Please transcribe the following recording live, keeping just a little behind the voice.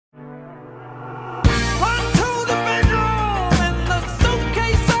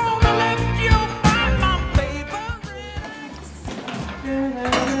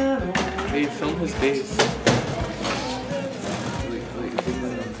his base.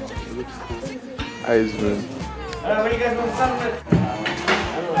 Heisman. What do you guys want to start with?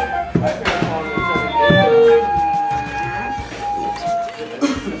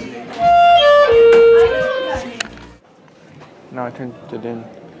 No, I turned it in.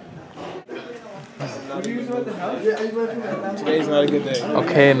 Today's not a good day.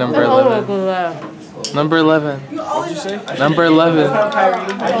 Okay, number 11. Number 11. What'd you say? Number 11.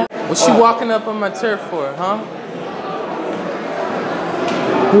 What you walking up on my turf for, huh?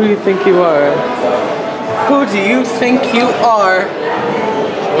 Who do you think you are? Who do you think you are?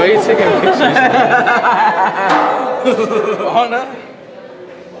 Why are you taking pictures? Oh no.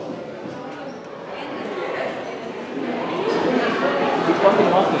 You fucking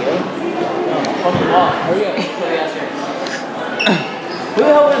lucky, eh? Fucking walk. Hurry up. Who the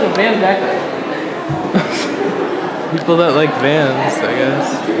hell is a van back there? People that like vans, I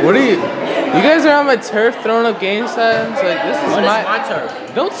guess. What are you? You guys are on my turf throwing up gang signs? Like, this is my turf?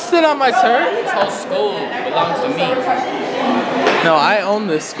 Don't sit on my turf. This whole school belongs to me. No, I own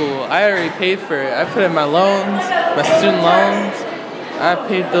this school. I already paid for it. I put in my loans, my student loans. I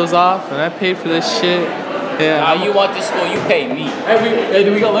paid those off, and I paid for this shit. Yeah. Now you want this school, you pay me. Hey,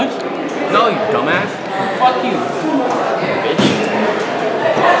 do we got lunch? No, you dumbass. Fuck you. Bitch.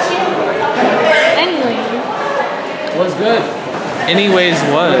 Anyway. What's good? Anyways,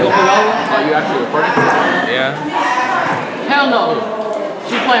 what? Are you actually recording? Yeah. Hell no.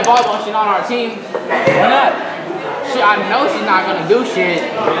 She's playing volleyball, she's not on our team. Why not? I know she's not gonna do shit.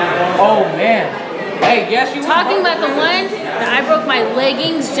 Oh man. Hey, guess you Talking about the one that I broke my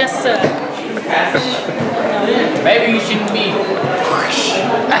leggings just to. Maybe you shouldn't be.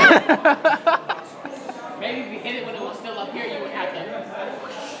 Maybe if you hit it when it was still up here, you would have to.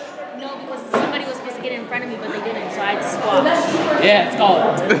 No, because somebody was supposed to get in front of me, but they didn't, so I had to squat. Yeah, it's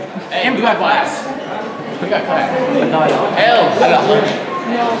called. Hey, we got class. We got class. No, hell, I got lunch.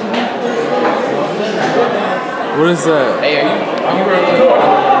 What is that? Hey, are you recording?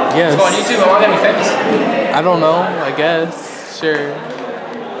 Yes. It's on YouTube. I want to be famous. I don't know. I guess. Sure.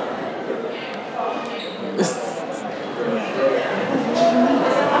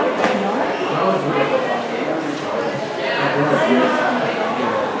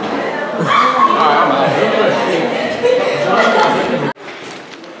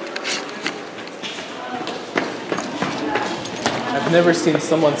 I've never seen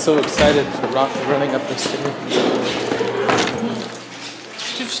someone so excited for running up the stairs.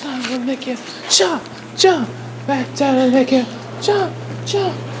 Just not make it jump, jump, back down and make it jump,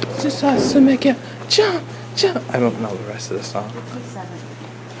 jump. Just has to make it jump, jump. I don't know the rest of the song.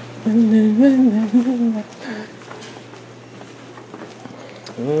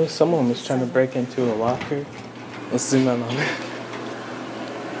 Someone was trying to break into a locker. Let's zoom in on it.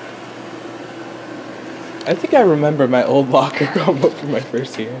 I think I remember my old locker combo from my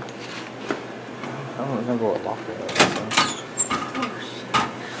first year. I don't remember what locker it was.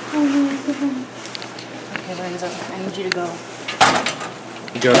 Okay, Lorenzo, I need you to go.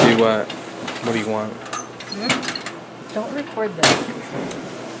 You gotta do what? What do you want? Don't record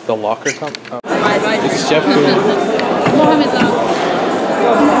this. The locker comp? Oh. It's Jeffrey.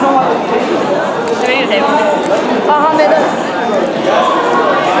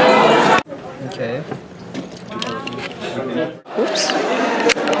 Okay. Oops.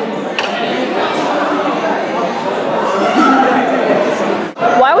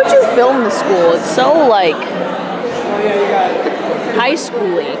 Why would you film the school? It's so, like, high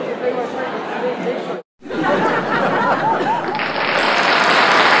schooly.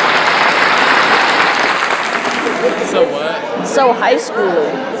 So what? So high schooly.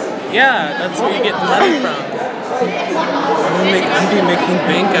 Yeah, that's where you get the money from. I'm gonna be making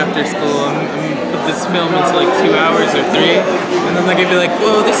bank after school. I'm gonna put this film into like 2 hours or 3, and then they're gonna be like,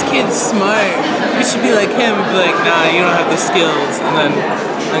 "Whoa, this kid's smart. You should be like him." Be like, "Nah, you don't have the skills." And then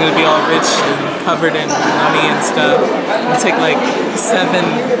I'm gonna be all rich and covered in money and stuff. I'll take like 7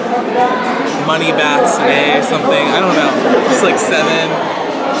 money baths a day or something. I don't know, just like 7.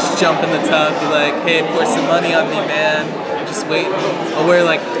 Just jump in the tub. Be like, "Hey, pour some money on me, man." Just wait. I'll wear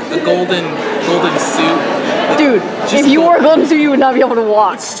like a golden suit. Like, Dude, if you wore a golden suit, you would not be able to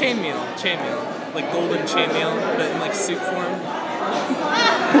walk. It's chainmail, like golden chainmail, but in like suit form.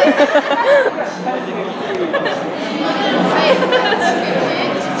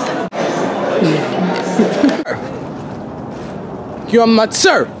 You're on my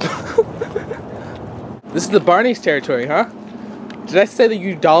turf. This is the Barney's territory, huh? Did I say that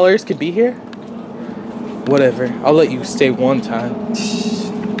you dollars could be here? Whatever. I'll let you stay one time.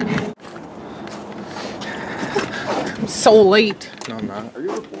 I'm so late. No, I'm not. Are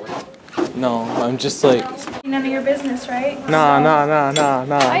you recording? No, I'm just like, None of your business, right? nah.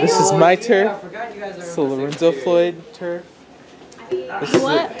 This is my turf. So Lorenzo Floyd turf. This is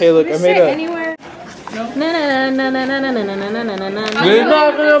What? hey, look, I made a. Anywhere.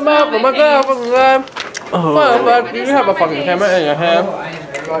 Oh, you have a fucking camera in your hand.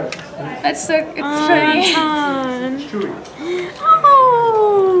 That's so it's funny.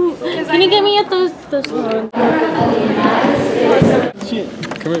 Oh, can you give me a those one? Come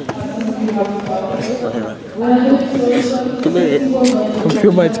here. Come here. Come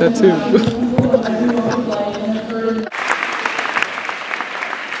feel my tattoo.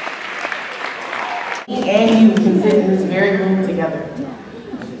 And you can sit in this very room together.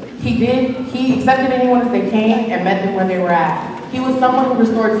 He accepted anyone as they came and met them where they were at. He was someone who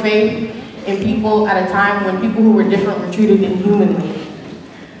restored faith in people at a time when people who were different were treated inhumanly.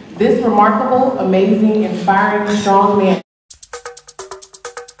 This remarkable, amazing, inspiring, strong man.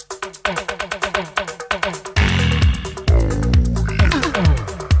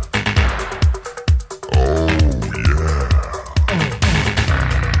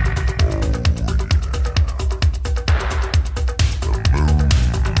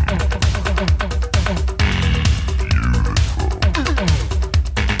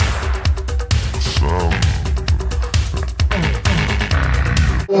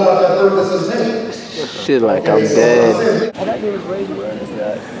 Shit, like I'm dead.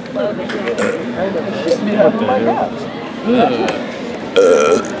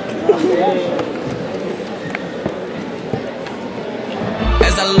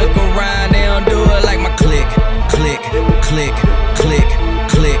 As I look around, they don't do it like my click, click, click, click,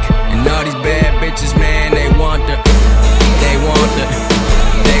 click. And all these bad bitches, man, they want the.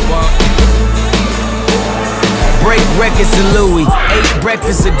 Break records of Louis, 8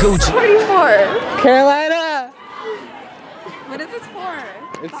 breakfasts of Gucci. What are you for? Carolina! What is this for?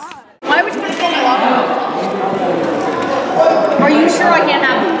 It's Why would you want to pull my wallet? Are you sure I can't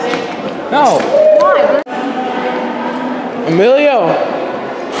have these? no. Why? Emilio!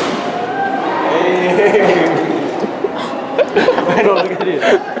 I don't look at it.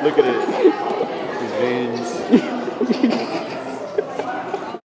 Look at it. His veins.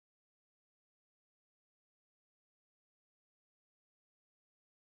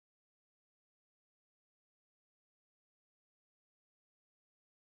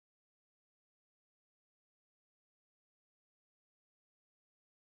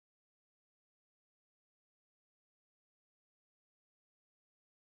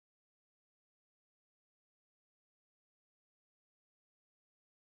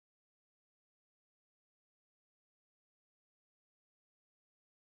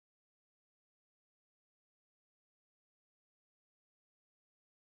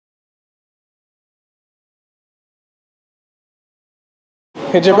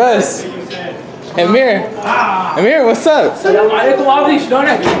 Hey, Jabez. Amir. Amir, what's up?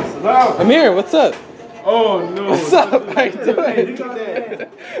 Amir, what's up? Oh no. What's up? How you doing?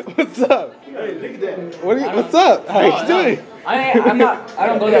 What's up? Hey, look at that. What's up? How you doing? I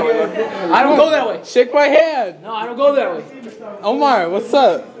don't go that way. I don't go that way. Shake my hand. No, I don't go that way. Omar, what's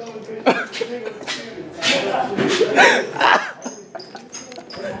up?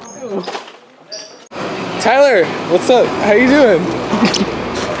 Tyler, what's up? How you doing?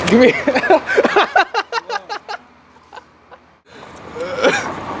 Give me